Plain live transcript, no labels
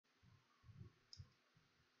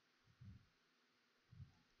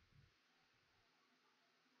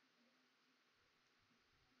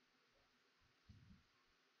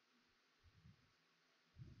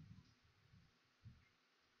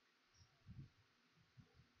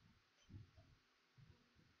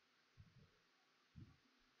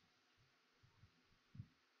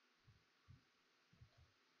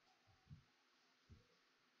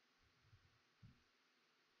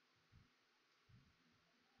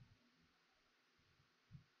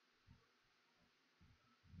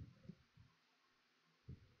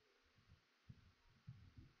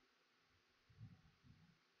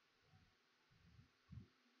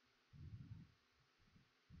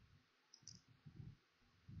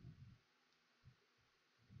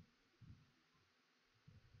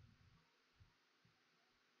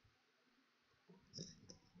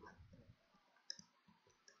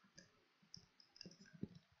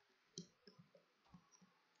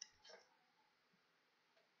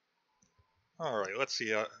Alright, let's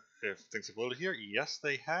see if things have loaded here. Yes,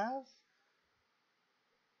 they have.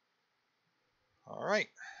 Alright.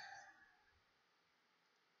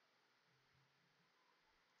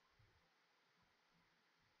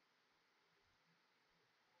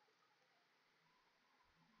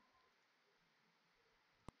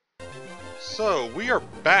 So, we are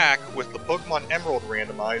back with the Pokemon Emerald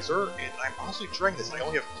Randomizer, and I'm honestly enjoying this. I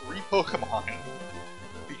only have 3 Pokemon,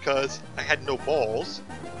 because I had no balls,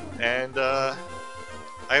 and I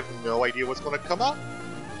have no idea what's going to come up.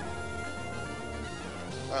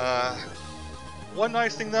 One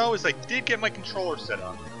nice thing though is I did get my controller set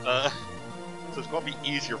up, so it's going to be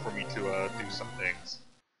easier for me to do some things.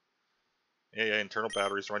 Yeah, internal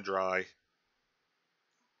batteries run dry.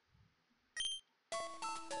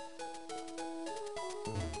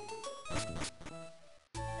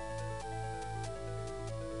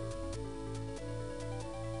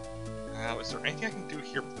 Now, is there anything I can do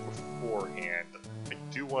here beforehand? I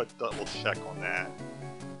do want to double check on that.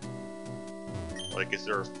 Like, is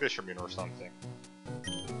there a fisherman or something?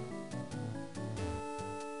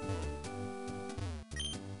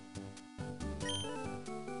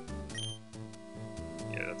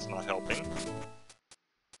 Yeah, that's not helping.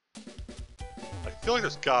 I feel like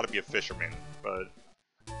there's gotta be a fisherman, but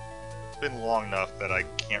it's been long enough that I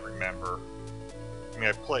can't remember. I mean,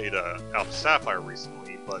 I played Alpha Sapphire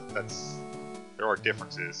recently, but there are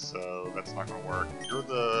differences, so that's not gonna work. You're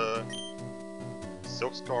the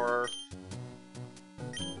Silk Scarf.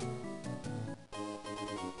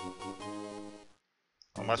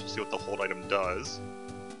 I might as well see what the hold item does.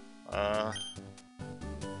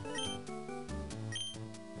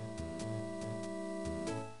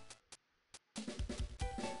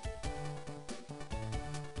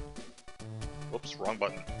 Whoops, wrong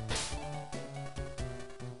button.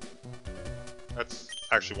 That's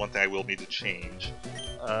actually one thing I will need to change.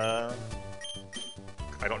 I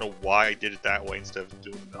don't know why I did it that way instead of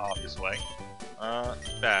doing it the obvious way.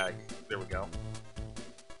 Bag. There we go.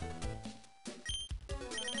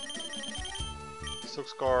 Silk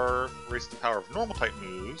Scarf, raise the power of normal type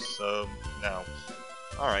moves, so no.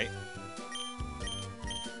 Alright.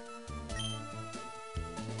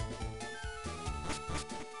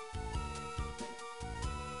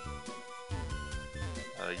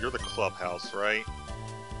 You're the clubhouse, right?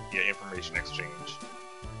 Yeah, information exchange.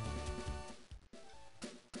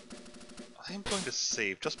 I am going to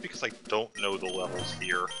save just because I don't know the levels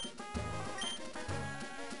here.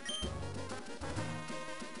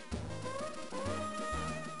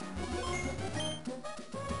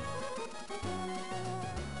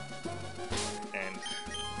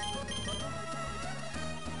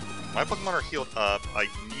 My Pokemon are healed up. I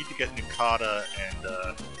need to get Nukata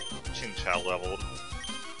and Chinchou leveled.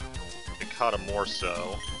 Nukata more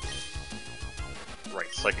so.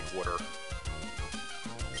 Right, Psychic Water.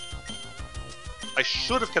 I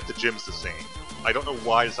should have kept the gyms the same. I don't know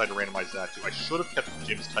why I decided to randomize that too. I should have kept the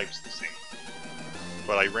gyms types the same.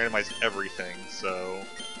 But I randomized everything, so...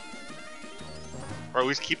 Or at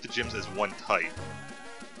least keep the gyms as one type.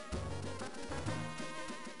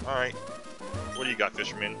 Alright. What do you got,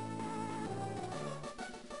 Fisherman?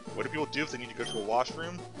 What do people do if they need to go to a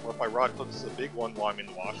washroom? Or if my rod hooks a big one while I'm in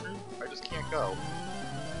the washroom? I just can't go.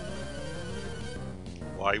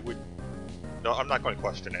 Why would... No, I'm not going to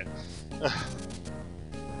question it.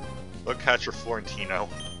 Look, catcher Florentino.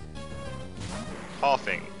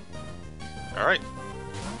 Coughing. Alright.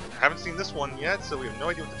 Haven't seen this one yet, so we have no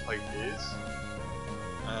idea what the type is.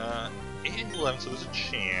 8 and 11, so there's a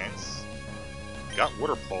chance. Got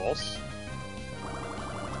Water Pulse.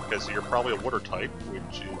 Because you're probably a water type,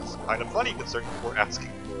 which is kind of funny considering we're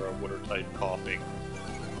asking for a water type coughing.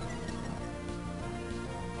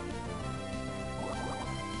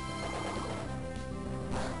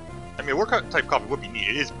 I mean, water type coughing would be neat.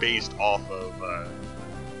 It is based off of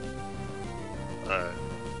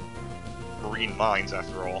marine mines,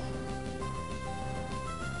 after all.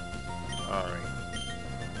 Alright.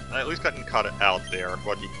 I at least got Nukata out there. I'm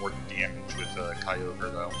going to do more damage with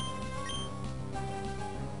Kyogre, though.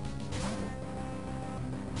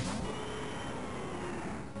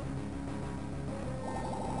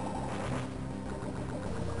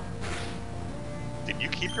 Did you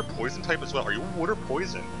keep your poison type as well? Are you water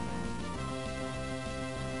poison?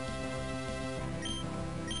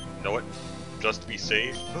 You know what? Just to be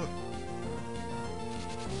safe.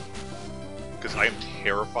 Because I am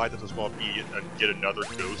terrified that there's going to be yet another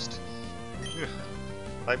ghost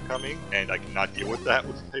type coming, and I cannot deal with that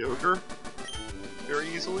with Kyogre very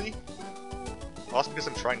easily. Also because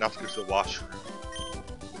I'm trying not to go to the washroom.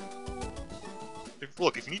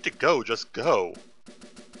 Look, if you need to go, just go.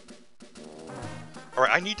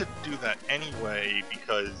 Alright, I need to do that anyway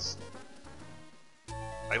because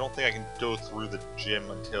I don't think I can go through the gym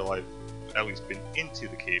until I've at least been into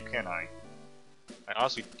the cave, can I? I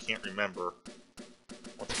honestly can't remember.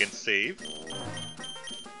 Once again, save.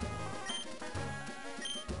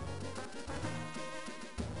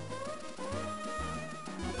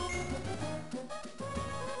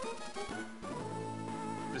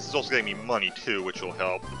 This is also getting me money too, which will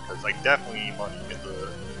help, because I definitely need money in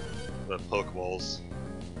the Pokeballs.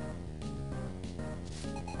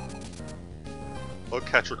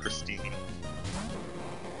 Catcher Christine.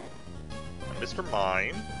 Mr.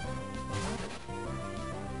 Mime.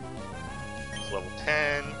 It's level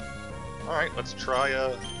 10. Alright, let's try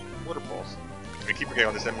Water Pulse. I keep forgetting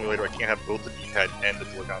on this emulator I can't have both the D-pad and the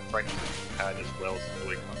Joy-Con. I'm trying to use the D-pad as well as the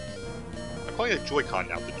Joy-Con. I'm calling it a Joy-Con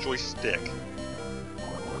now, the Joystick.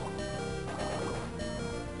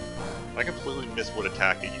 I completely missed what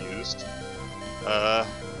attack it used.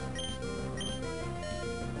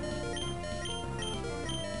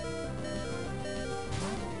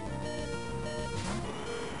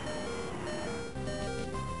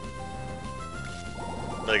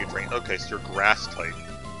 Mega Drain. Okay, so you're Grass type.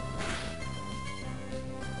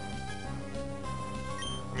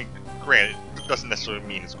 I mean, granted, it doesn't necessarily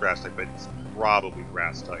mean it's Grass type, but it's probably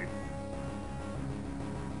Grass type.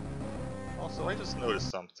 Also, I just noticed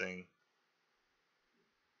something.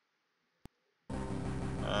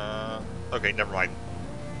 Okay, never mind.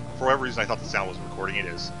 For whatever reason, I thought the sound wasn't recording. It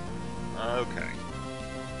is. Okay.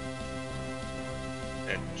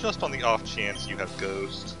 And just on the off chance you have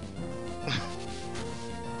Ghost.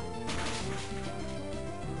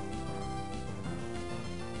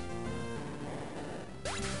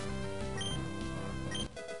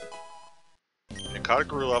 Narcotic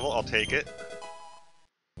Guru level, I'll take it.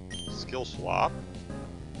 Skill swap.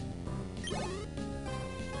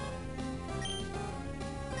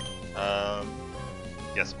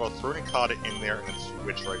 Yes, well, throw Nikata in there and then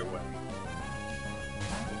switch right away.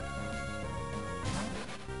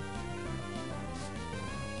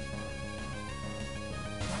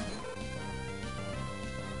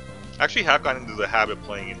 I actually have gotten into the habit of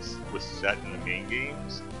playing with Set in the main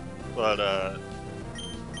games, but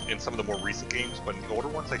in some of the more recent games, but in the older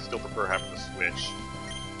ones I still prefer having to switch.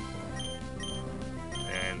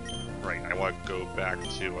 And, right, I want to go back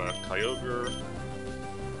to Kyogre.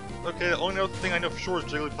 Okay, the only other thing I know for sure is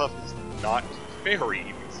Jigglypuff is not fairy,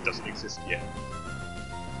 because it doesn't exist yet.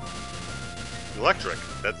 Electric,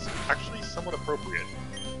 that's actually somewhat appropriate.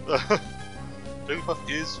 Jigglypuff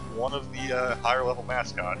is one of the higher level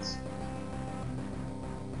mascots.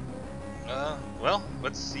 Well,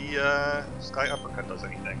 let's see Sky Uppercut does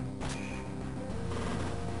anything.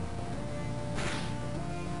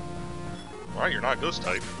 Alright, you're not a Ghost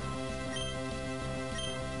type.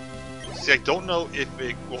 See, I don't know if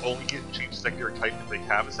it will only get changed secondary type if they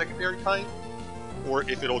have a secondary type, or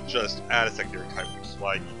if it'll just add a secondary type, which is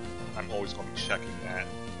why I'm always going to be checking that.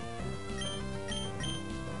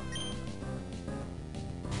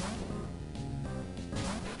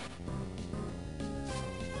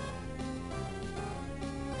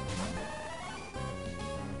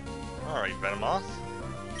 Alright, Venomoth.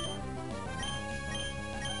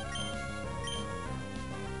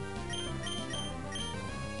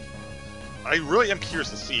 I really am curious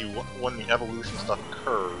to see when the evolution stuff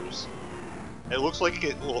occurs. It looks like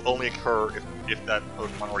it will only occur if that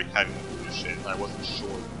Pokemon already had an evolution. I wasn't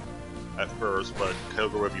sure at first, but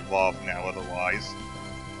Kyogre would evolve now otherwise.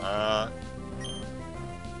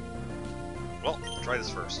 Well, try this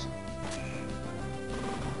first.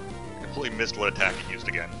 I completely missed what attack it used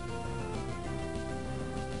again.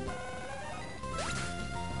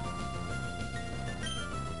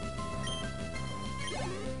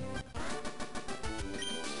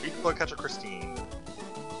 Catcher Christine.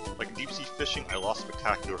 Like in deep sea fishing, I lost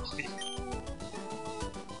spectacularly.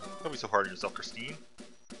 Don't be so hard on yourself, Christine.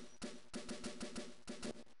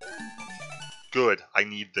 Good, I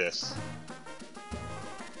need this.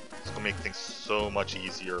 It's gonna make things so much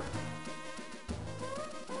easier.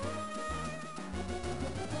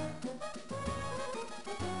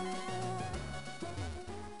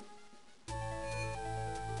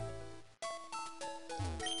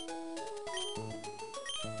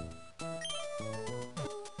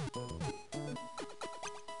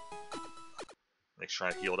 Make sure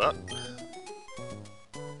I healed up.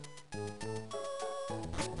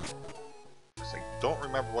 Because I don't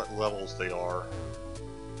remember what levels they are.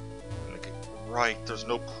 Right, there's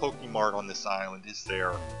no Pokemart on this island, is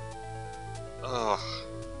there? Ugh.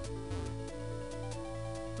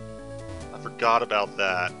 I forgot about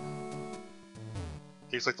that.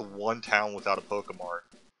 It's like the one town without a Pokemart.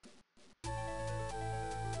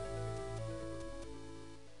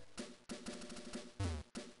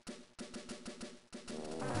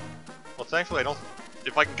 thankfully I don't...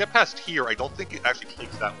 If I can get past here, I don't think it actually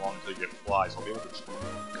takes that long until you get fly, so I'll be able to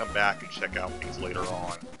come back and check out things later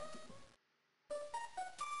on.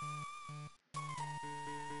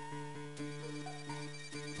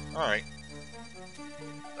 Alright.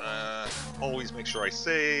 Always make sure I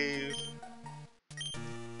save.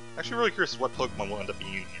 Actually, really curious what Pokemon will end up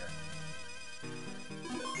being in here.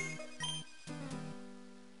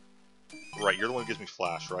 Right, you're the one who gives me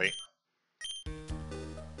Flash, right?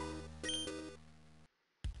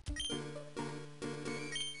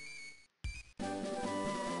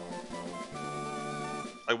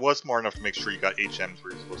 I was smart enough to make sure you got HMs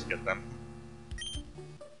where you're supposed to get them.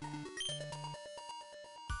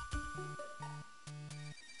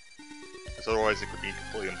 Because otherwise it could be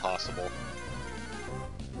completely impossible.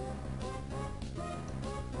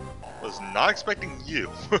 Was not expecting you.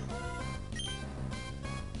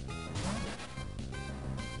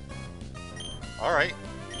 Alright,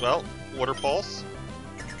 well, Water Pulse.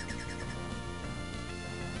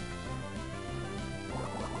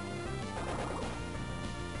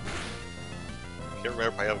 Can't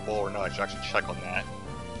remember if I have a ball or not, I should actually check on that.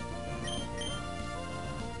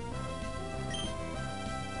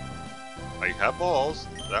 I have balls,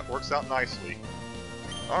 that works out nicely.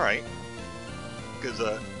 Alright.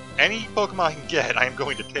 Because, any Pokemon I can get, I am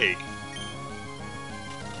going to take.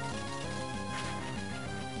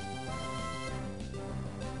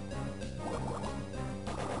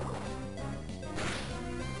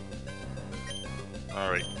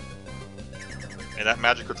 Alright. And that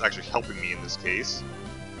Magikarp's actually helping me in this case.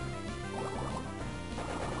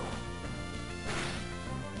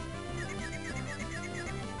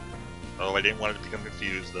 Oh, I didn't want it to become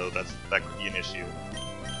confused, though. That could be an issue.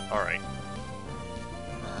 Alright.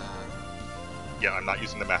 Yeah, I'm not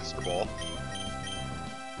using the Master Ball.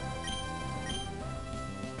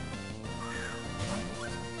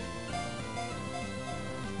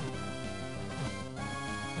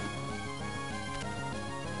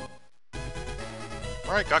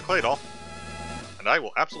 Alright, got Claydol. And I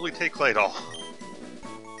will absolutely take Claydol.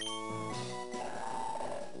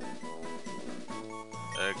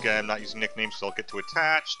 Again, I'm not using nicknames, so I'll get to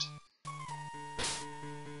attached.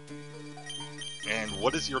 And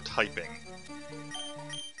what is your typing?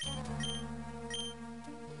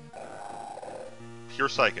 Pure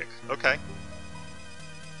Psychic. Okay.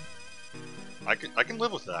 I can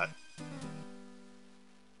live with that.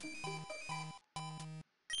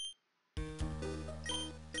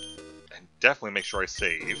 And definitely make sure I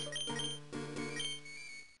save.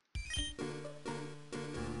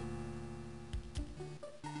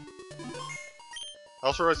 I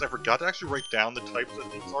also realized I forgot to actually write down the types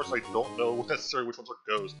that things are, so I don't know necessarily which ones are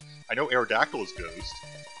Ghost. I know Aerodactyl is Ghost.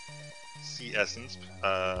 Sea Essence.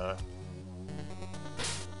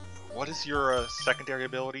 What is your secondary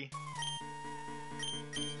ability?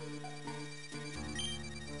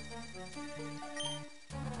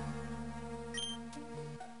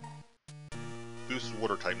 Boosts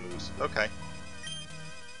water type moves. Okay.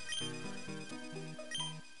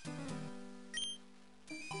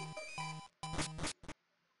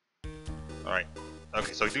 Alright.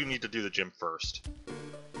 Okay, so I do need to do the gym first.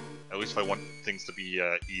 At least if I want things to be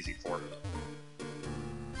easy for me.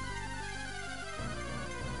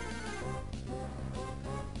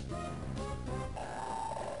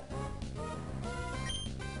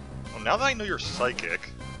 Well, now that I know you're Psychic...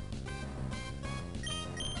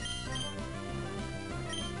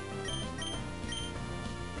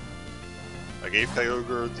 I gave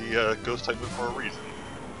Kyogre the Ghost type move for a reason.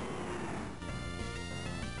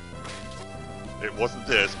 It wasn't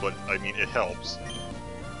this, but I mean, it helps.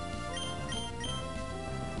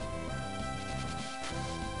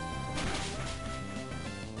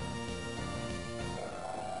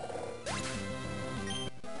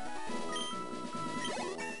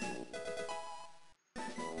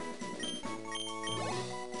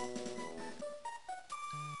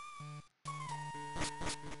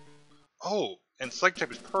 Oh, and Psychic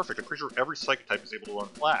type is perfect. I'm pretty sure every Psychic type is able to run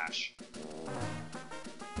Flash.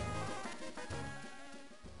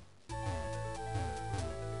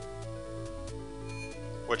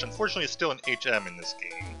 Which unfortunately is still an HM in this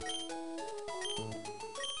game.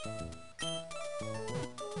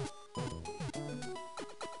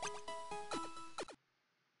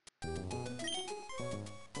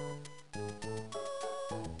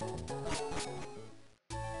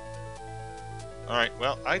 Alright,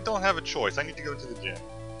 well, I don't have a choice. I need to go to the gym.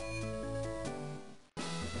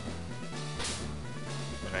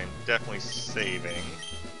 And I'm definitely saving.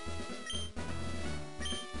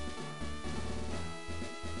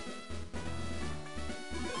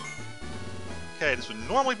 Okay, this would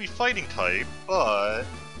normally be fighting type, but...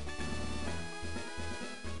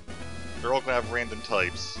 They're all gonna have random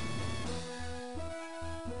types.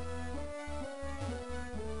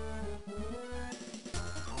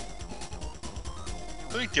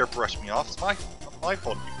 Don't you dare brush me off, it's my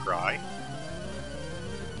fault if you cry.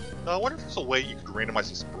 I wonder if there's a way you could randomize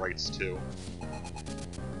the sprites too.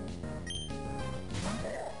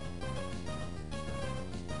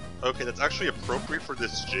 Okay, that's actually appropriate for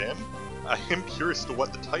this gym. I am curious to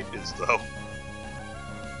what the type is though.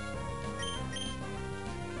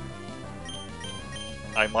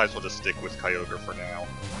 I might as well just stick with Kyogre for now.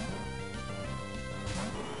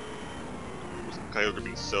 With Kyogre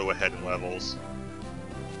being so ahead in levels.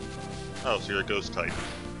 Oh, so you're a ghost type.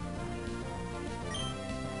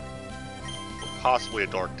 Or possibly a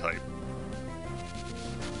dark type.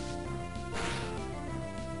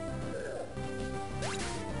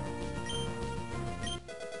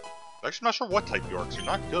 Actually, I'm not sure what type you are, because you're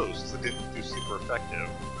not ghosts. That didn't do super effective.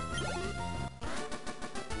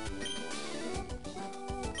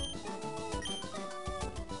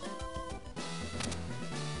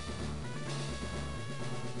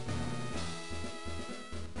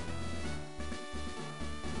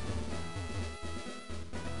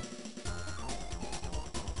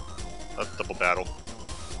 That's double battle.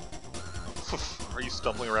 Are you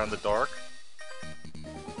stumbling around in the dark?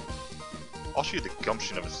 I'll show you the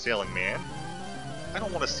gumption of a sailing man. I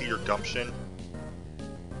don't want to see your gumption.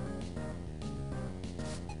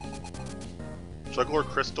 Juggler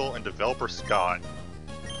Crystal and Developer Scott.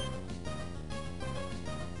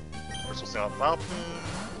 Crystal sent out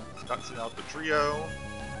Valpoon. Scott sent out the trio.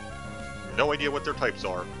 No idea what their types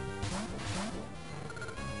are.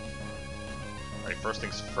 Alright, first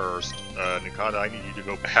things first. Nikata, I need you to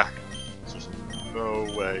go back. There's no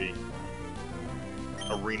way.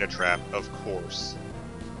 Arena Trap, of course.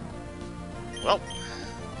 Well.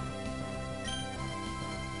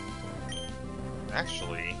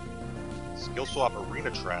 Actually, Skill Swap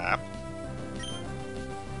Arena Trap.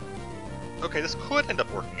 Okay, this could end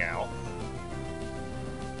up working out.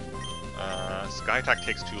 Sky Attack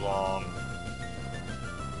takes too long.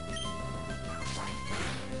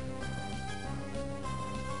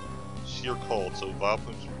 Sheer Cold, so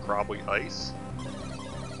Valpoon's probably Ice.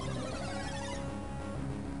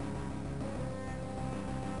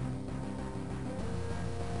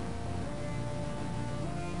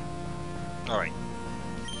 Alright.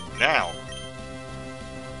 Now.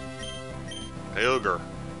 Kyogre.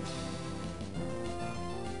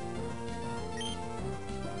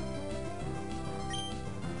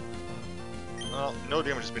 Well, no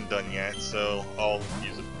damage has been done yet, so I'll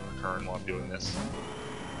use a turn while I'm doing this.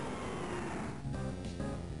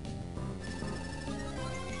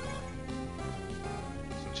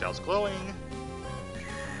 Chow's glowing.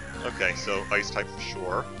 Okay, so Ice type for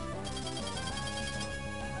sure.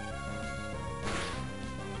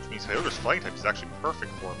 Kyogre's Flying type is actually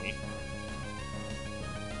perfect for me.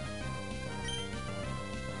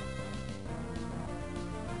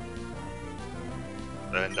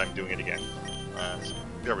 And I'm doing it again. So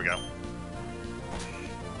there we go.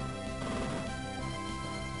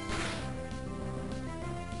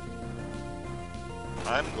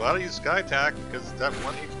 I'm glad I used Sky Attack because that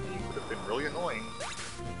 1 HP would have been really annoying.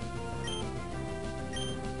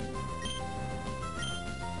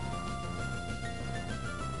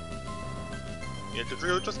 Yeah,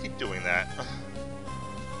 Dodrio, just keep doing that.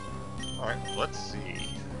 Alright, let's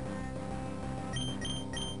see.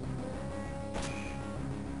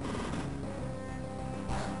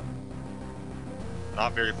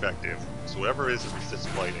 Not very effective. So whatever it is, it resists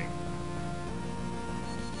fighting.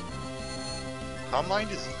 Calm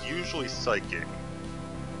Mind is usually Psychic.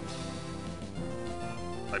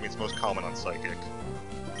 I mean, it's most common on Psychic.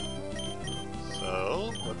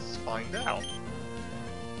 So, let's find out.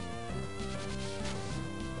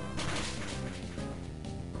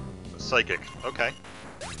 Psychic, okay.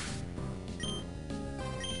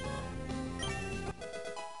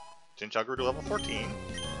 Jinchao grew to level 14.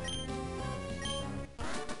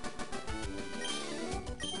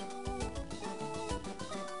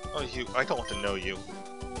 Oh, you, I don't want to know you.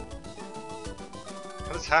 How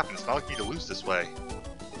does this happen? It's not like me to lose this way.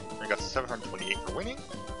 I got 728 for winning.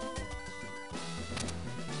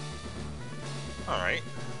 Alright.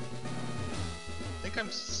 I think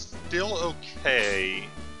I'm still okay.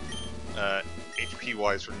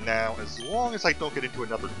 HP-wise for now, as long as I don't get into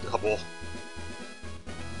another double.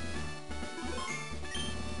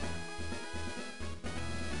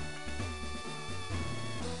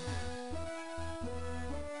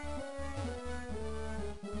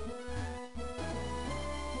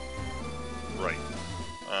 Right.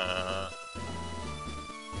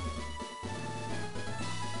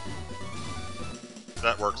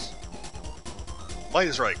 That works. Might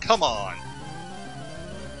is right, come on!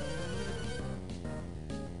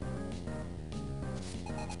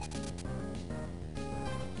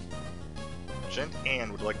 Gent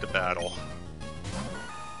Ann would like to battle.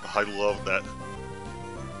 I love that.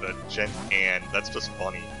 That Gent Ann, that's just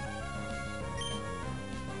funny.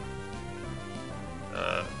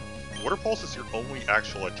 Water Pulse is your only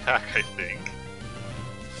actual attack, I think.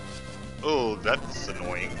 Oh, that's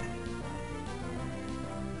annoying.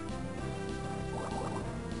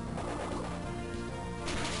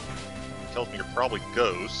 Tells me you're probably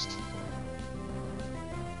Ghost.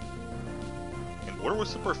 And Water was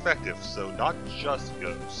super effective, so not just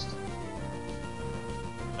Ghost.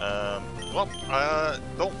 Well,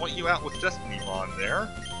 don't want you out with Destiny Bond there.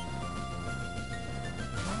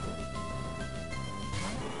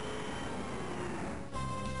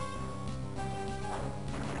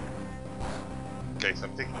 Okay, so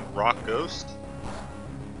I'm thinking Rock Ghost.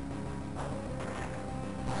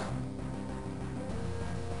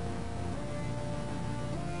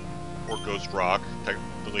 Or Ghost Rock.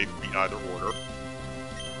 Technically, it could be either order.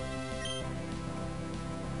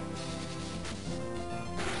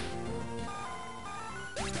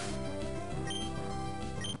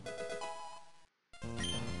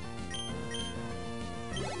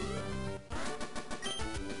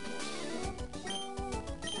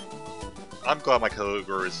 I'm glad my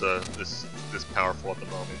Kyogre is this powerful at the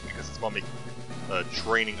moment, because it's going to make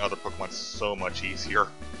training other Pokemon so much easier.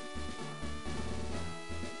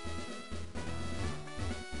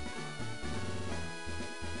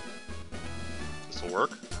 This will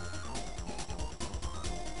work.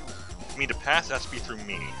 I mean, to pass, it has to be through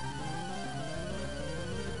me.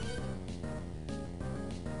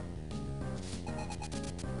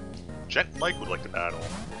 Gent Mike would like to battle.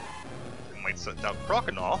 It might set down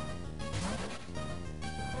Croconaw.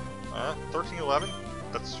 13-11,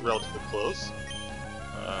 that's relatively close.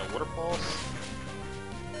 Water Pulse.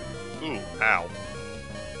 Ooh, ow.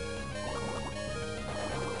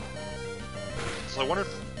 So I wonder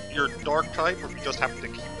if you're Dark type, or if you just happen to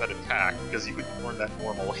keep that attack, because you could learn that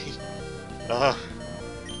normally. Well,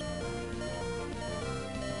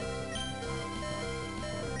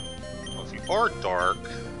 if you are Dark...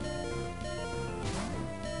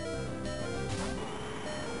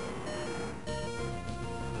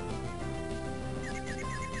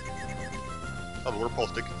 Oh, the Water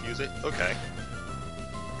Pulse did confuse it? Okay.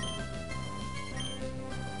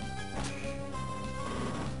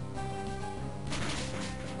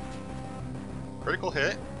 Critical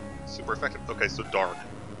hit. Super effective. Okay, so Dark.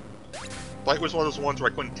 Bite was one of those ones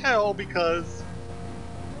where I couldn't tell because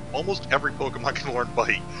almost every Pokemon can learn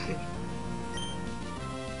Bite.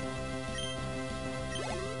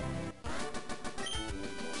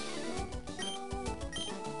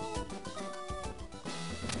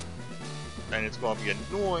 And it's going to be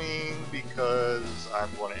annoying because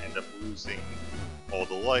I'm going to end up losing all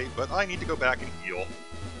the light, but I need to go back and heal.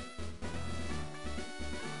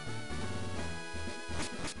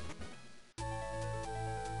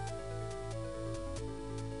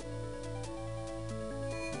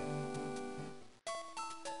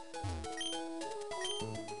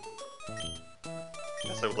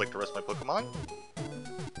 Guess I would like to rest my Pokemon.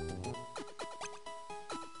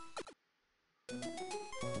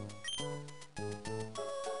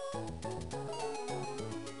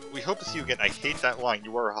 We hope to see you again. I hate that line.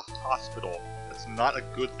 You are a hospital. That's not a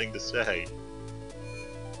good thing to say.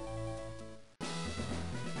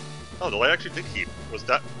 Oh, the light actually did keep. Was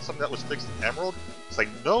that something that was fixed in Emerald? Because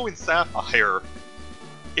I know in Sapphire,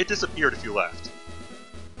 it disappeared if you left.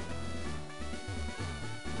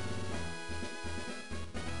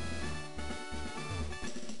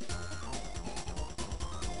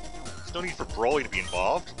 There's no need for Broly to be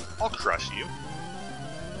involved. I'll crush you.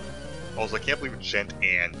 Also, I can't believe it's Gent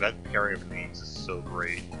Ann. That pairing of names is so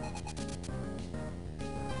great.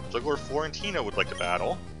 Juggler Florentina would like to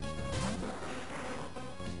battle.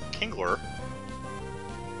 Kingler.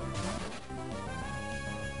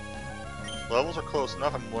 Levels are close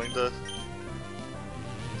enough, I'm willing to...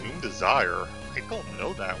 Doom Desire? I don't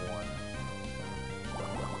know that one.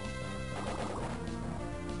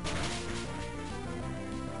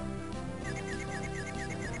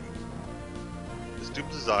 Doom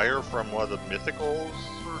Desire from one of the Mythicals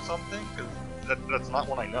or something? Because that's not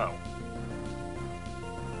one I know.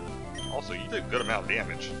 Also, you did a good amount of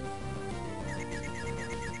damage.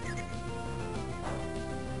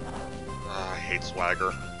 I hate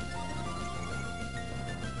Swagger.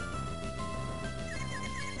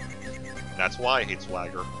 That's why I hate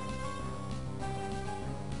Swagger.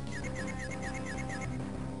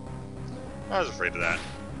 I was afraid of that.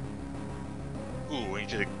 Ooh, I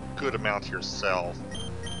need you to good amount to yourself.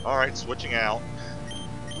 Alright, switching out.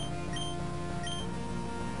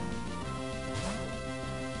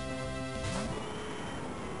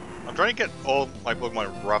 I'm trying to get all my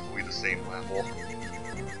Pokemon roughly the same level.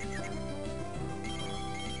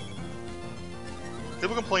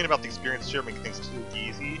 People complain about the experience share making things too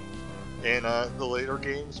easy in the later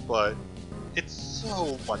games, but it's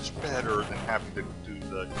so much better than having to do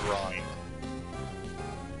the grind.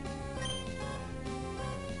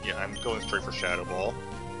 Yeah, I'm going straight for Shadow Ball.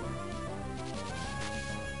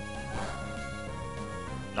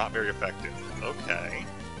 Not very effective. Okay.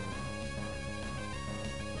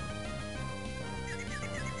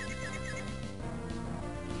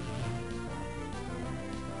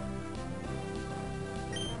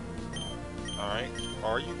 Alright,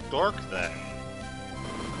 are you dark then?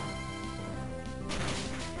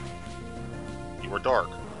 You are dark.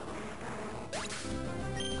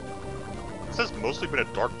 This has mostly been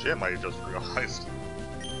a dark gym, I just realized.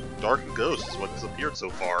 Dark and Ghost is what has appeared so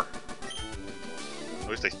far. At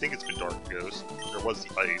least I think it's been Dark and Ghost. There was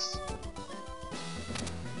the ice.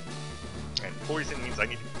 And poison means I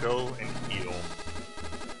need to go and heal.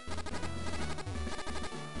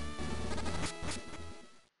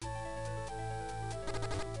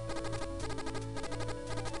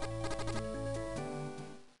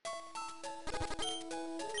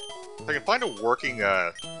 If I can find a working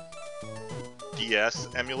DS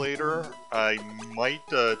emulator, I might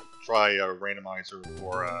try a randomizer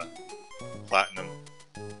for Platinum.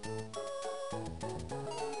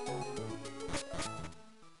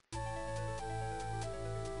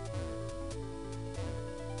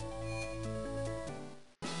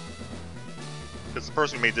 Because the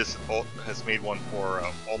person who made this has made one for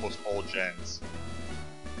almost all gens.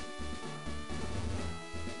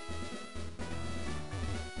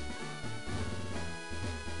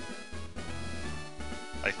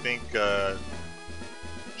 I think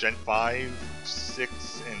Gen 5,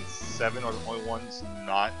 6, and 7 are the only ones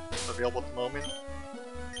not available at the moment.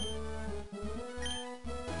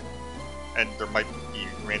 And there might be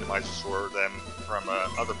randomizers for them from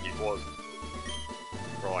other people,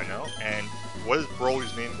 for all I know. And what is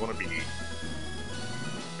Broly's name going to be?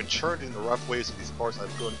 Been churned in the rough ways of these parts,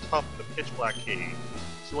 I've grown tough in the pitch black cave.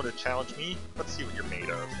 So you want to challenge me? Let's see what you're made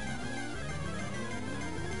of.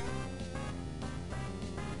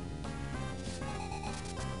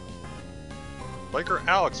 Biker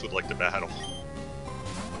Alex would like to battle.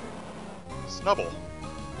 Snubble.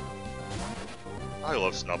 I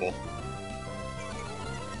love Snubble.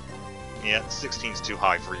 Yeah, 16's too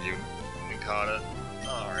high for you, Mikata.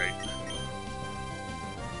 Alright.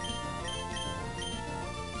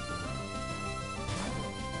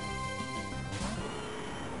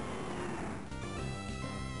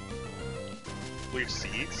 Leaf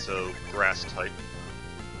Seed, so grass type.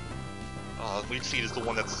 Leaf Seed is the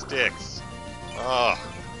one that sticks. Ugh.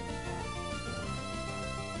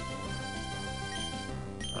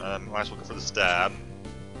 Might as well go for the stab.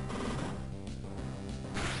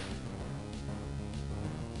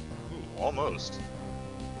 Ooh, almost.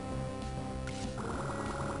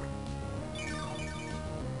 It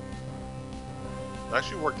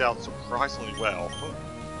actually worked out surprisingly well.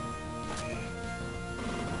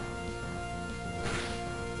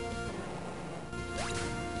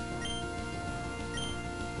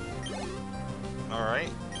 Alright,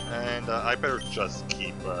 and I better just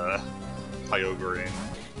keep Kyogre in.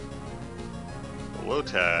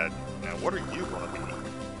 Lotad, now what are you gonna be?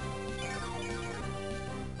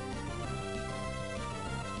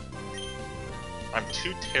 I'm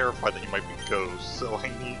too terrified that you might be Ghost, so I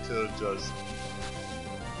need to just...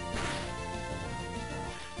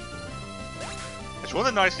 Actually, one of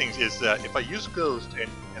the nice things is that if I use Ghost and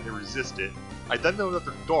they resist it, I then know that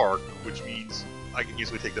they're dark, which means I can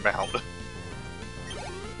easily take them out.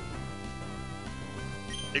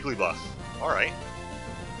 Igglybuff. Alright.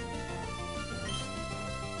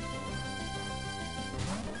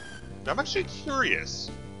 I'm actually curious.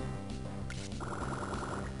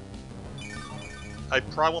 I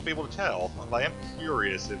probably won't be able to tell, but I am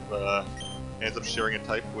curious if it ends up sharing a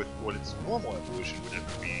type with what its normal evolution would end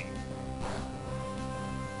up being.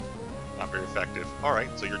 Not very effective. Alright,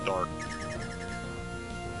 so you're dark.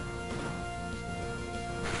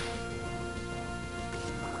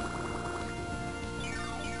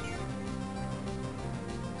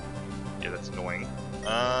 Yeah, that's annoying.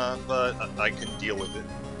 But I can deal with it,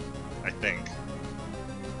 I think.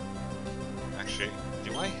 Actually,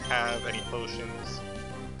 do I have any potions?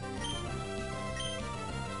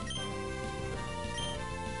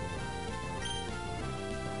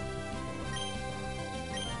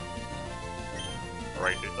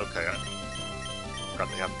 Right, okay.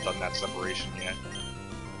 forgot they haven't done that separation yet.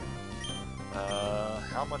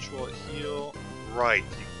 How much will it heal? Right.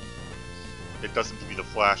 It doesn't give you the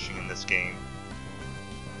flashing in this game.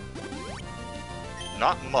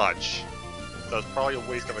 Not much. That was probably a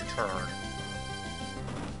waste of a turn.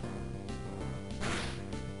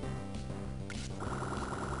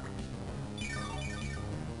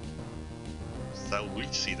 It's that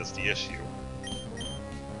leech seed that's the issue.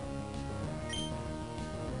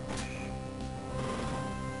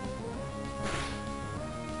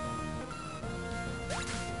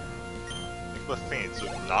 Faint, so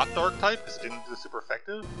it's not dark type because it didn't do super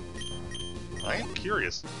effective? I am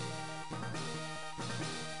curious.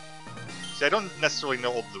 See, I don't necessarily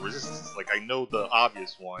know all the resistances, like I know the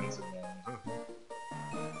obvious ones, and then...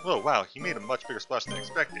 Whoa, wow, he made a much bigger splash than I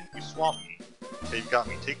expected. You swamped me. Okay, you got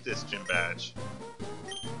me. Take this, gym badge.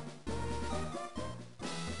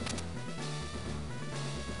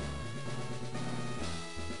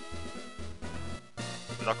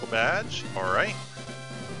 Knuckle badge, alright.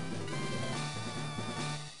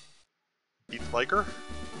 Beat the biker.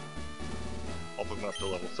 I'll put him up to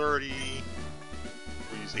level 30.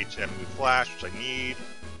 We'll use HM with Flash, which I need.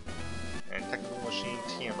 And Technical Machine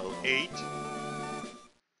TMO 8.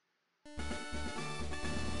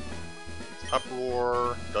 It's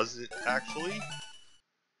Uproar. Does it actually?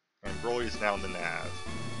 And Broly is now in the nav.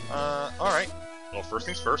 Alright. Well, first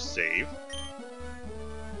things first, save.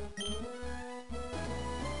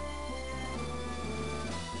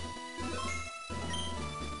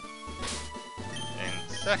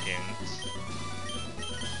 Second,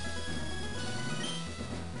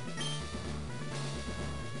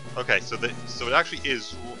 okay, so it actually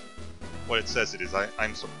is what it says it is.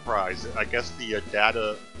 I'm surprised. I guess the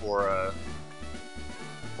data for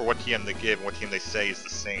what TM they give and what TM they say is the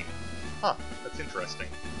same. Huh, that's interesting.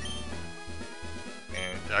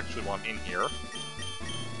 And actually, while I'm in here,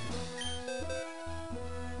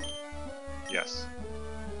 yes.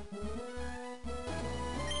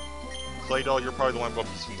 Claydol, you're probably the one I'm going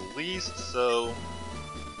to be using the least, so...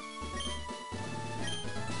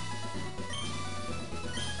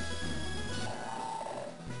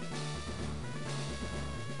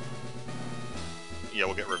 Yeah,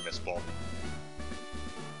 we'll get rid of Mist Ball.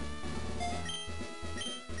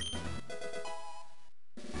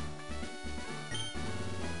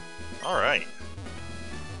 Alright.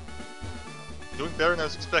 Doing better than I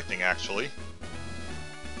was expecting, actually.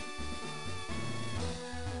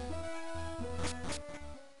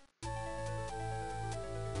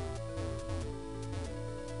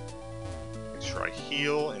 I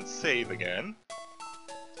heal and save again.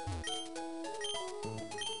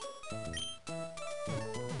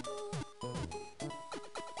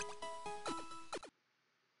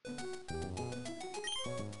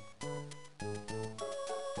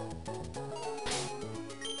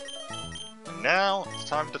 And now it's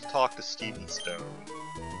time to talk to Steven Stone.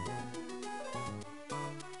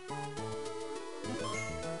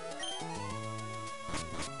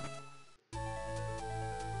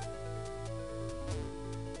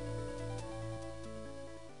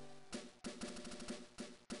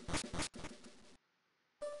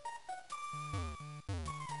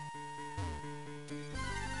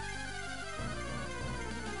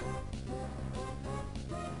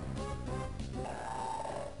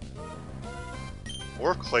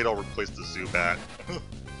 Or if Claydol replaced the Zubat.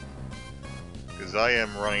 Because I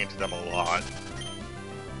am running into them a lot.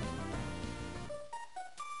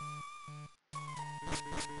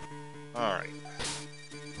 Alright.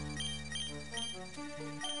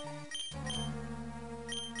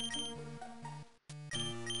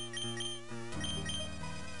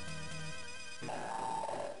 I'm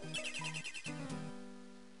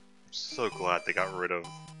so glad they got rid of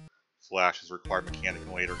Flash's required mechanic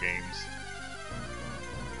in later games.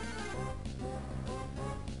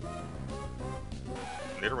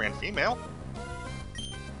 Nidoran female?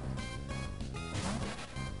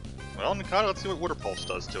 Well, Mikado, let's see what Water Pulse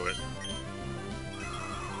does to it.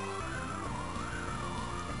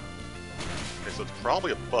 Okay, so it's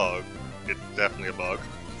probably a bug. It's definitely a bug.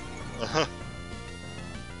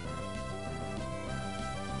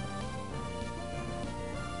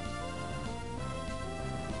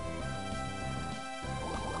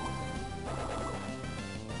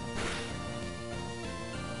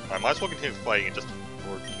 I might as well continue fighting it just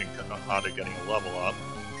before Mikado getting a level up.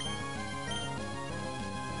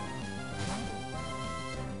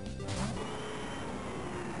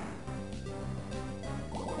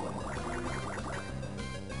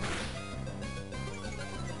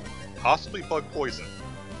 Possibly bug poison.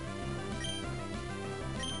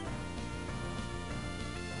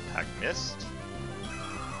 Attack missed.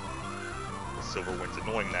 Silver Wind's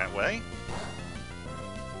annoying that way.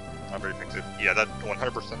 Not very effective. Yeah, that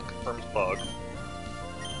 100% confirms bug.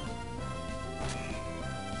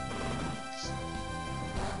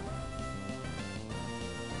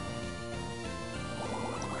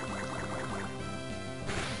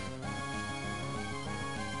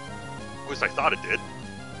 At least I thought it did.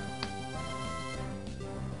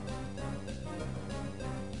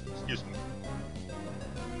 Excuse me.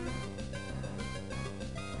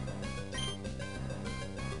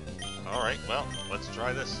 Alright, well, let's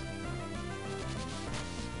try this.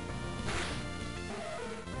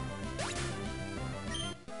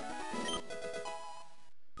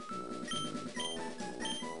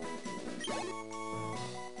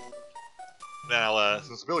 Now,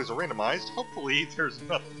 since abilities are randomized, hopefully there's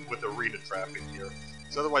nothing with arena trap in here,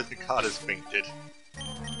 because otherwise Nikata's fainted.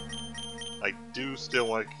 I do still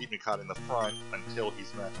want to keep Nikata in the front until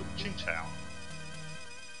he's matched with Chinchou.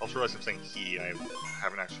 Also realize I'm saying he, I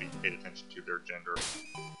haven't actually paid attention to their gender.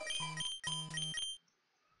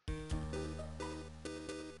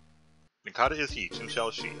 Nikata is he, Chinchou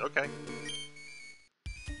is she, okay.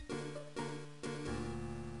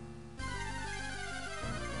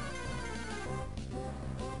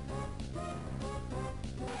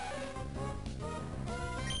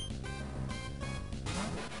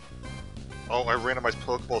 Oh, I randomized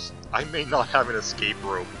Pokeballs. I may not have an escape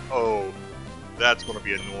rope. Oh, that's going to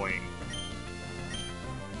be annoying.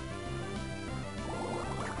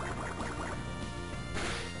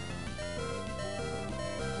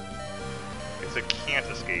 It's a can't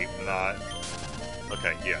escape, not...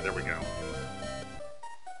 Okay, yeah, there we go.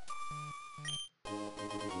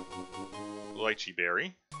 Lychee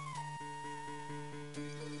Berry.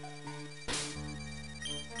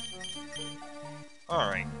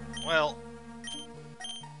 Alright, well...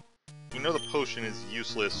 We know the potion is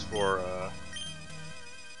useless for,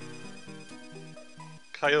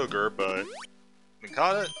 Kyogre, but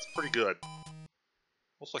Nikata, it's pretty good.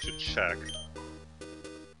 Also, I should check.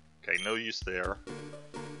 Okay, no use there.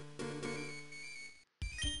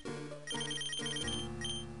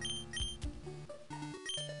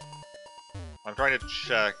 I'm trying to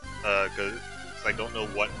check, because I don't know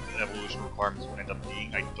what evolution requirements will end up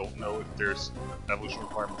being. I don't know if there's evolution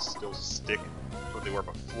requirements still stick where they were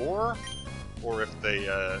before, or if they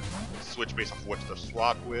switch based off what they're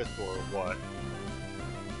swapped with, or what.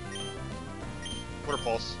 Water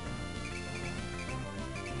Pulse.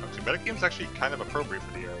 Actually, Metacame's actually kind of appropriate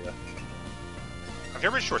for the area. I'm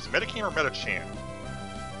never really sure, it's Metacame or Metachan?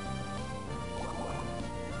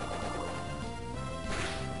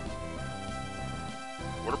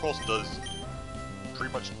 Water Pulse does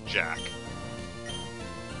pretty much jack.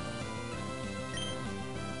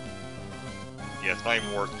 Yeah, it's not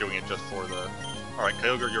even worth doing it just for the... Alright,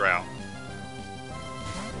 Kyogre, you're out.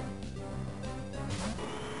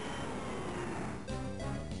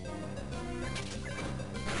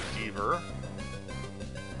 Fever.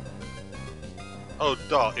 Oh,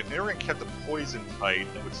 duh. If Nidoran kept the poison type,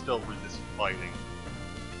 it would still resist fighting.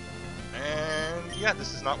 And yeah,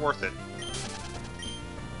 this is not worth it.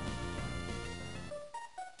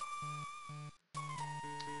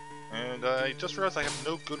 And I just realized I have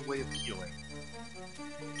no good way of healing.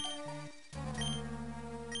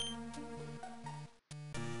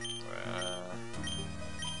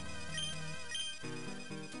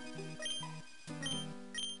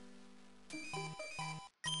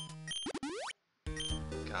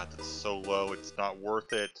 God, that's so low, it's not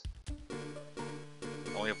worth it.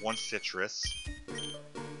 I only have one citrus.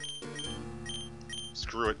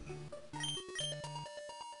 Screw it.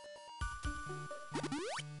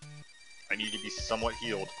 I need to be somewhat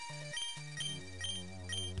healed.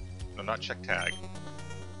 No, not check tag.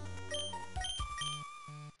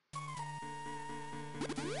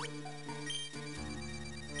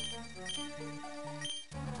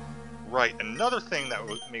 Right, another thing that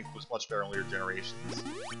was much better in later generations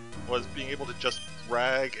was being able to just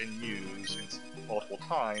drag and use multiple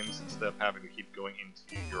times instead of having to keep going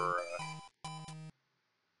into your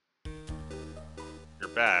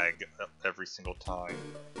bag every single time.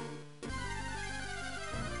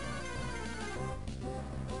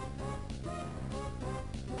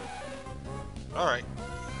 Alright.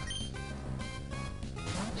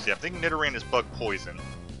 See, I think Nidoran is bug poison.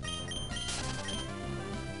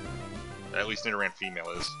 At least Nidoran female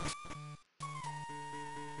is.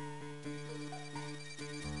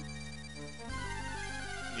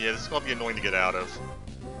 Yeah, this is gonna be annoying to get out of.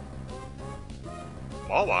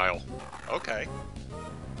 Mawile. Okay.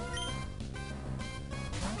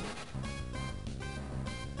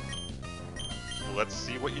 Let's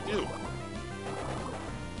see what you do.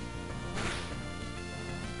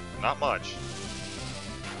 Not much.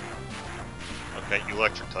 Okay,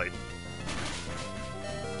 electric type.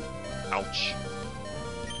 Ouch.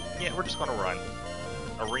 Yeah, we're just gonna run.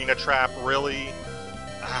 Arena trap, really?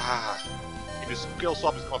 Ah. If his skill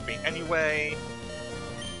swap is going for me anyway.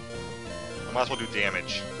 I might as well do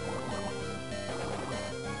damage.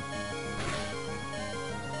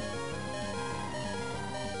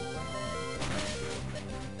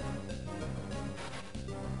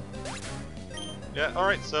 Yeah,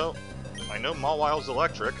 alright, so I know Mawile's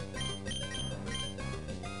electric.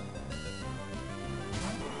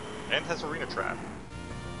 And has Arena Trap.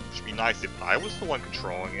 Which would be nice if I was the one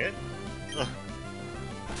controlling it.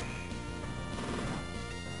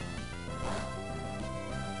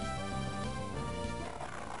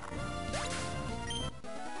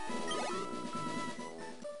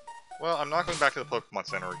 Well, I'm not going back to the Pokemon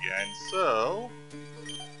Center again, so...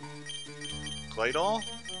 Claydol?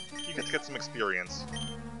 You get to get some experience.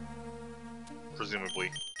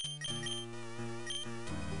 Presumably.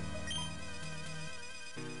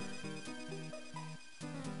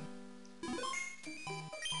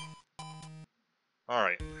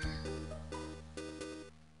 Alright.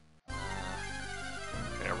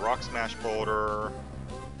 Okay, a Rock Smash Boulder.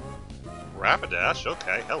 Rapidash,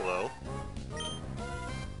 okay, hello.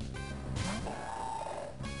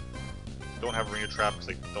 Don't have Arena Trap because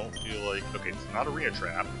I don't feel like... Okay, it's not Arena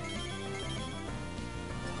Trap.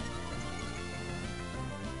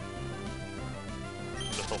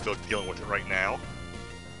 Just don't feel like dealing with it right now.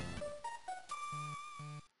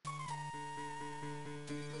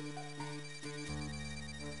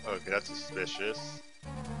 Okay, that's suspicious.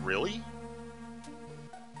 Really?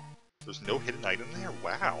 There's no hidden item there?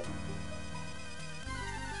 Wow.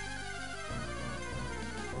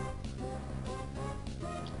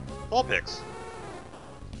 Vulpix.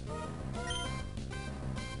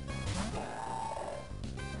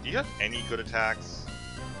 Do you have any good attacks?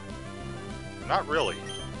 Not really.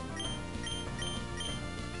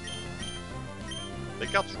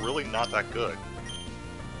 Fake Out's really not that good.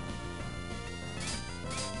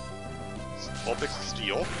 Vulpix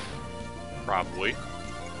Steel? Probably.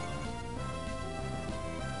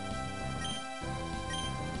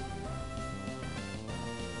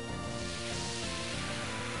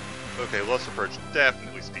 Okay, Luster Purge,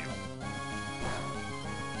 definitely Steel.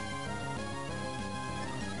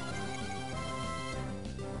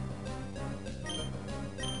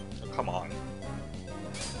 Oh, come on.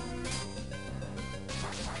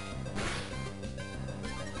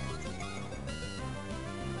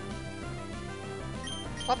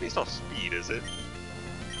 It's not based off speed, is it?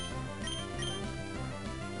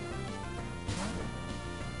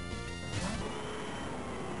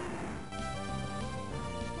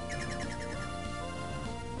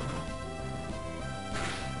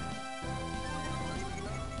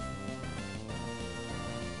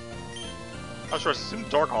 I'm sure I assume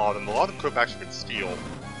Dark Hollow, and a lot of them could have actually been Steel,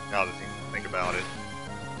 now that I think about it.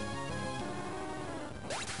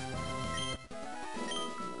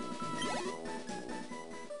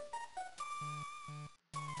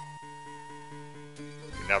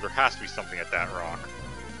 Okay, now there has to be something at that rock.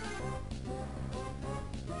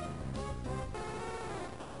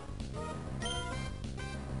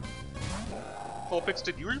 Vulpix,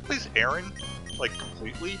 did you replace Aaron, like,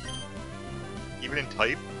 completely? Even in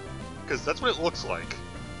type? Because that's what it looks like.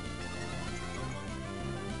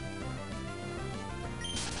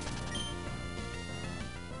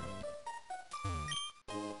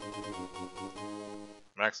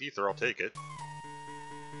 Max Ether, I'll take it.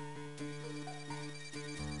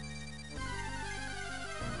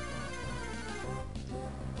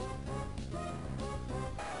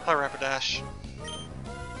 Hi, Rapidash.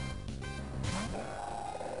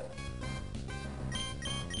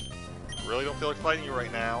 Really don't feel like fighting you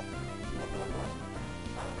right now.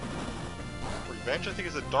 Revenge, I think,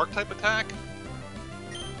 is a dark type attack.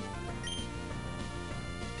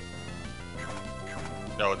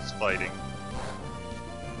 No, it's fighting.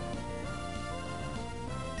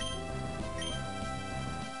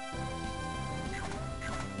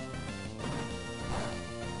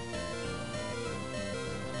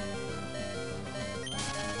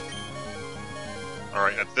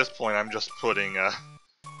 Alright, at this point I'm just putting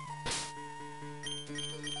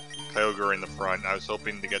Kyogre in the front. I was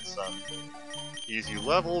hoping to get some easy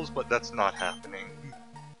levels, but that's not happening.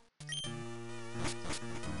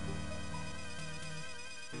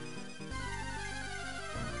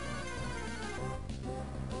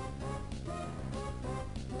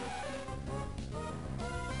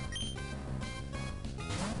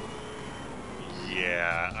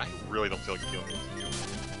 Yeah, I really don't feel like dealing with you.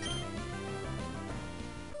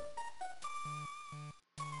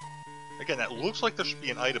 Again, that looks like there should be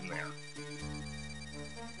an item there.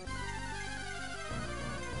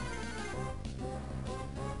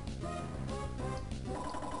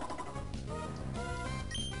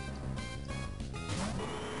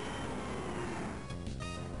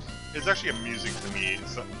 It's actually amusing to me,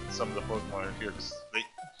 some of the Pokemon are here, because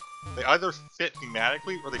they either fit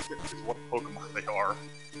thematically, or they fit with what Pokemon they are.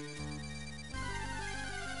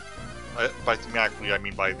 By thematically, I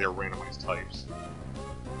mean by their randomized types.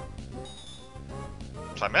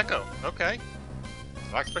 Chimecho, okay.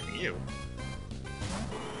 Not expecting you.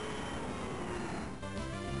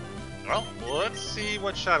 Well, let's see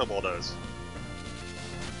what Shadow Ball does.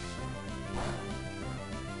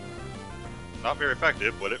 Not very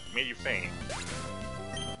effective, but it made you faint.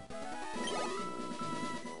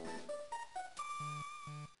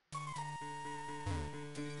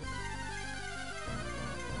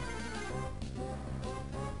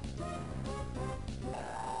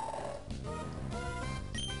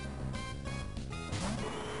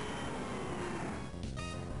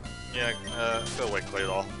 Yeah, go away,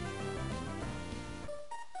 Claydol.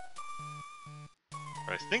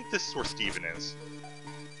 I think this is where Steven is.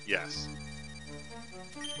 Yes.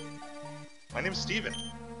 My name's Steven.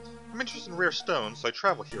 I'm interested in rare stones, so I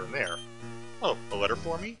travel here and there. Oh, a letter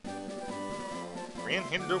for me? Ran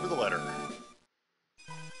handed over the letter.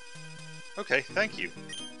 Okay, thank you.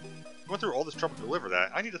 I went through all this trouble to deliver that.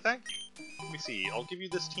 I need to thank you. Let me see, I'll give you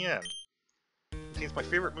this TM. It contains my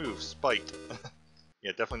favorite move, Spite.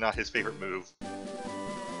 Yeah, definitely not his favorite move.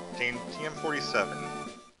 Contained TM47.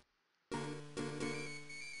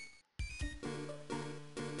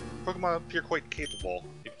 Pokemon appear quite capable.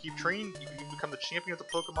 If you keep training, you can become the champion of the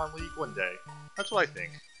Pokemon League one day. That's what I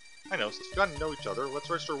think. I know, since we've gotten to know each other, let's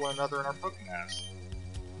register one another in our Pokénavs.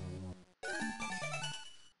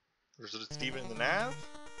 Visited Steven in the Nav?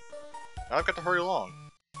 Now I've got to hurry along.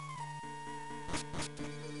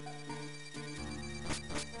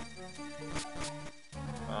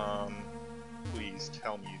 Please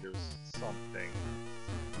tell me there's something.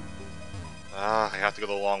 I have to go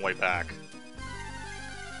the long way back.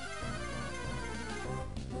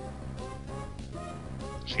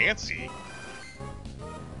 Chansey?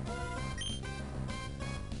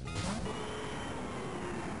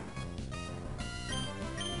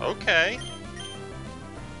 Okay.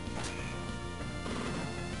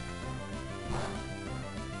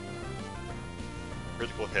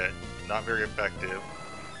 Critical hit. Not very effective.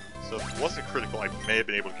 So if it wasn't critical, I may have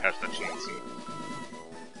been able to catch that Chansey.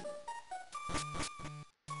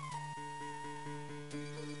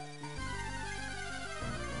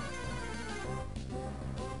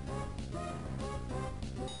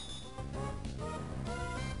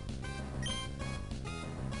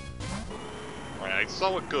 Alright, I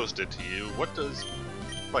saw what Ghost did to you. What does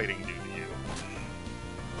fighting do to you?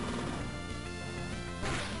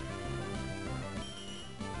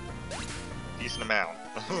 Decent amount.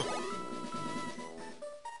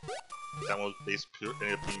 That one was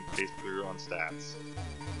ended up being based pure on stats.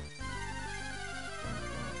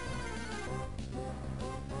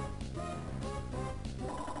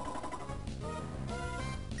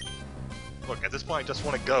 Look, at this point I just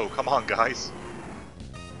want to go. Come on, guys.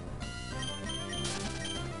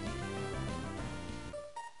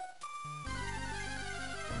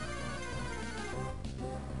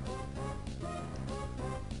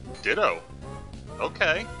 Ditto.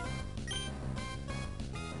 Okay.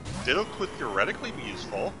 Ditto could theoretically be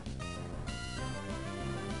useful.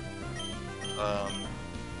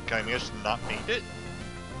 Can I manage to not faint it?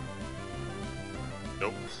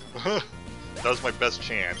 Nope. That was my best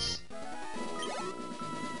chance.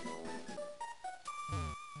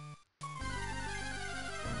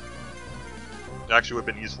 It actually would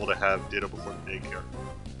have been useful to have Ditto before the daycare.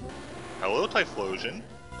 Hello, Typhlosion.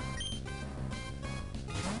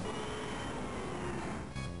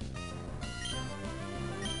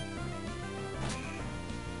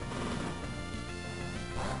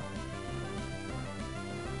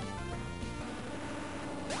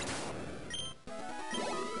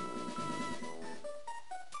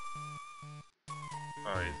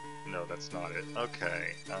 Alright, no, that's not it.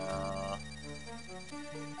 Okay,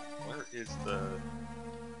 where is the...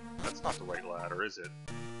 That's not the right ladder, is it?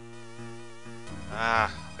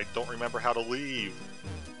 Ah, I don't remember how to leave.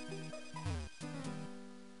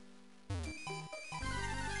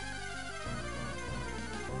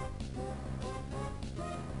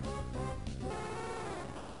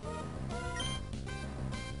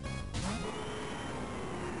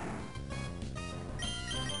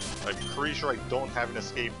 I'm pretty sure I don't have an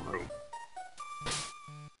escape route.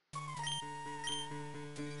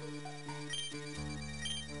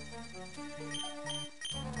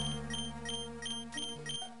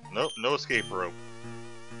 Nope, no escape rope.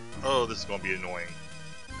 Oh, this is gonna be annoying.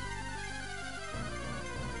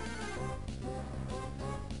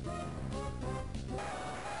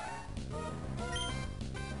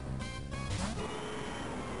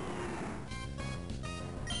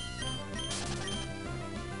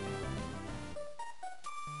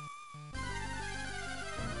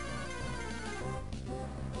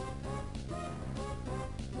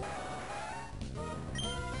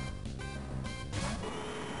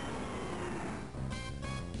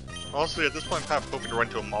 Honestly, at this point, I'm kind of hoping to run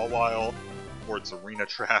into a Mawile or its arena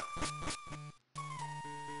trap.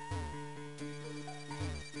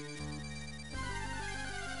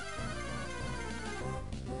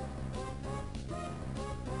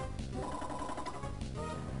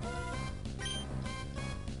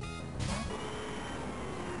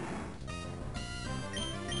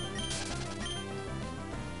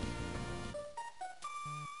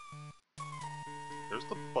 There's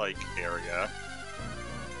the bike area,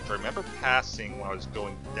 which I remember passing when I was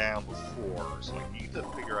going down before, so I need to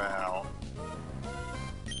figure out...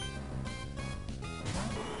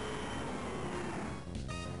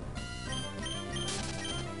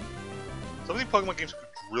 Something Pokemon games could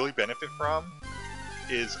really benefit from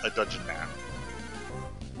is a dungeon map.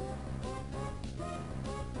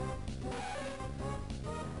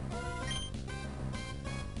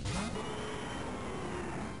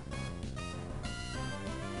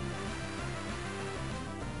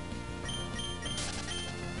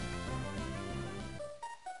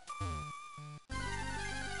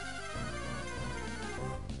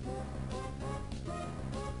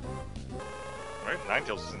 Alright,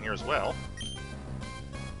 Ninetales is in here as well.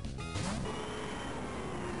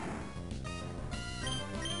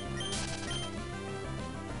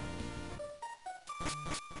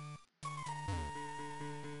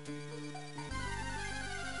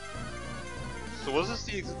 So was this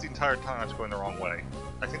the entire time I was going the wrong way?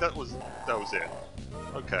 I think that was it.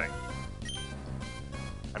 Okay.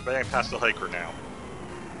 I'm betting I passed the hiker now.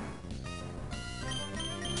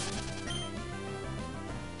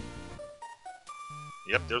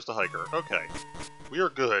 Yep, there's the hiker. Okay. We are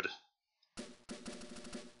good.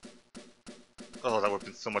 Oh, that would have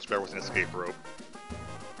been so much better with an escape rope.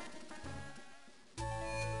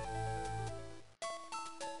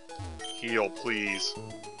 Heal, please.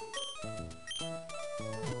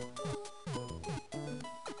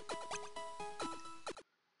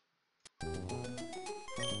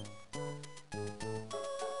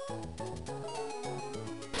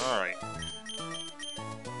 Alright.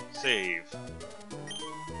 Save.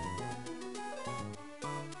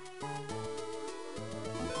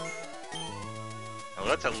 Now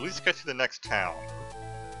let's at least get to the next town.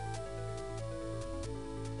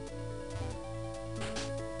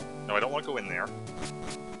 No, I don't want to go in there.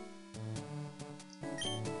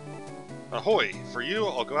 Ahoy! For you,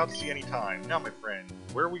 I'll go out to sea any time. Now, my friend,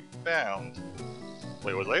 where are we bound?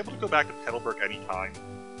 Wait, was I able to go back to Petalburg any time?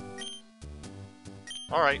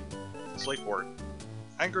 Alright, Slateport.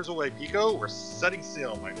 Anchors away, Pico. We're setting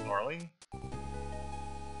sail, my darling.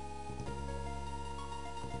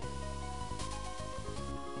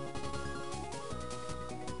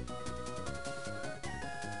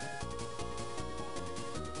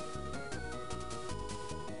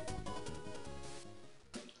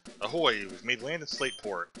 Ahoy, we've made land in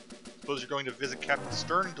Slateport. Suppose you're going to visit Captain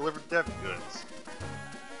Stern and deliver dev goods.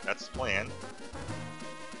 That's the plan.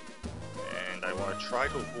 And I want to try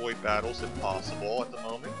to avoid battles if possible at the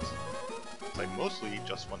moment. I mostly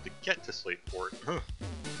just want to get to Slateport.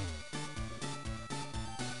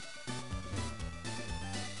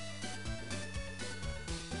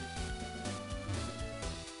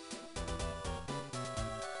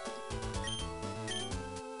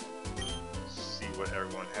 See what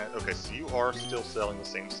everyone has. Okay, so you are still selling the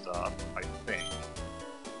same stuff, I think.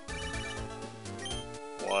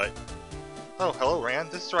 What? Oh, hello,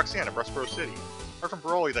 Rand. This is Roxanne of Rustboro City. Heard from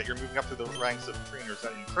Broly that you're moving up through the ranks of trainers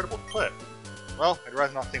at an incredible clip. Well, I'd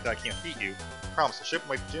rather not think that I can't beat you. Promise, I'll ship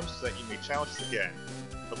my gym so that you may challenge us again.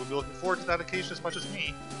 But we'll be looking forward to that occasion as much as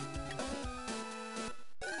me.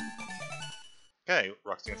 Okay,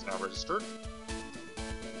 Roxanne's now registered.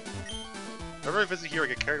 Whenever I visit here, I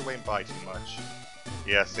get carried away and buy too much.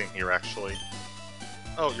 Yeah, same here, actually.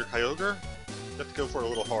 Oh, you're Kyogre? You have to go for it a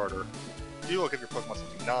little harder. I'll give your Pokemon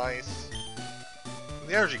something nice. I'm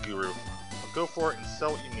the Energy Guru. I'll go for it and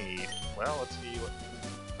sell what you need. Well, let's see what...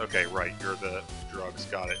 Okay, right, you're the drugs,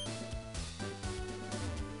 got it.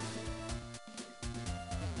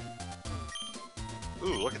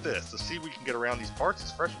 Ooh, look at this. The seaweed we can get around these parts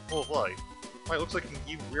is fresh and full of life. Why, it looks like it can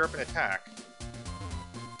even rear up and attack. I'm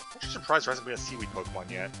actually surprised there hasn't been a seaweed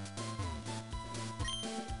Pokemon yet.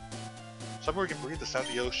 Somewhere we can breathe the sound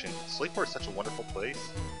of the ocean. Sleepport is such a wonderful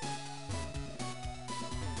place.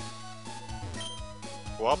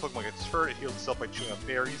 Wild Pokemon gets hurt, it heals itself by chewing on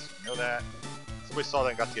berries. You know that. Somebody saw that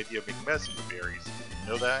and got the idea of making medicine with berries. You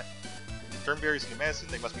know that. To turn berries into medicine,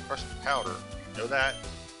 they must be crushed into powder. You know that.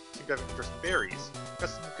 You seem to have interest in berries.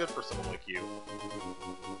 That's something good for someone like you.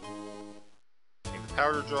 Make the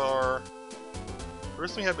powder jar.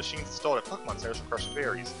 Originally had machines installed at Pokemon centers for crushing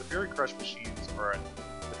berries. The berry crush machines are at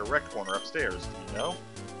the direct corner upstairs. Do you know?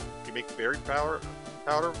 You can make berry powder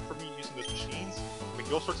for me using those machines.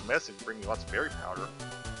 Make all sorts of medicine and bring me lots of berry powder.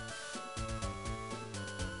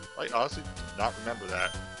 I honestly do not remember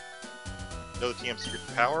that. Know the TM secret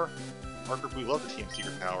power? Our group, we love the TM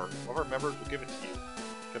secret power. One of our members will give it to you.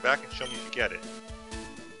 Come back and show me if you get it.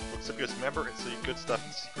 We'll accept you as a member and sell you good stuff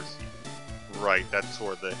in secrecy. Right, that's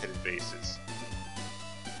where the hidden base is.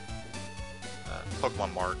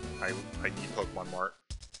 Pokemon Mart. I need Pokemon Mart.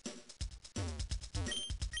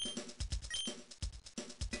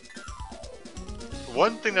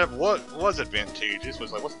 One thing that was advantageous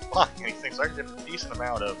was I wasn't buying anything, so I could get a decent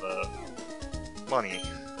amount of money.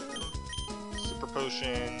 Super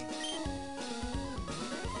Potion.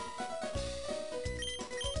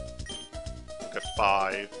 Look at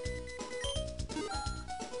 5.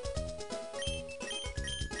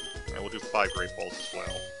 And we'll do 5 Great Balls as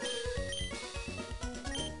well.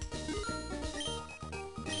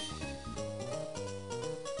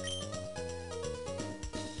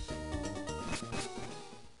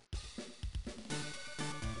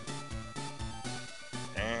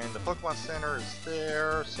 Pokemon Center is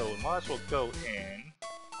there, so we might as well go in.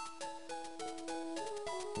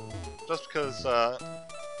 Just because,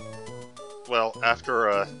 well,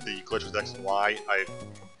 after the glitch with X and Y, I'm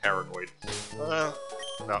paranoid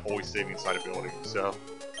about always saving inside a building, so.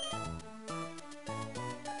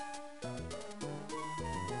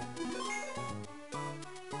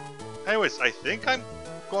 Anyways, I think I'm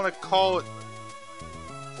going to call it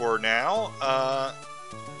for now.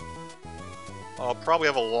 I'll probably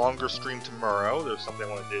have a longer stream tomorrow. There's something I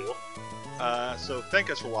want to do. So thank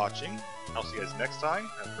you guys for watching. I'll see you guys next time.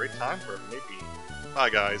 Have a great time wherever it may be. Bye,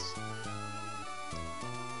 guys.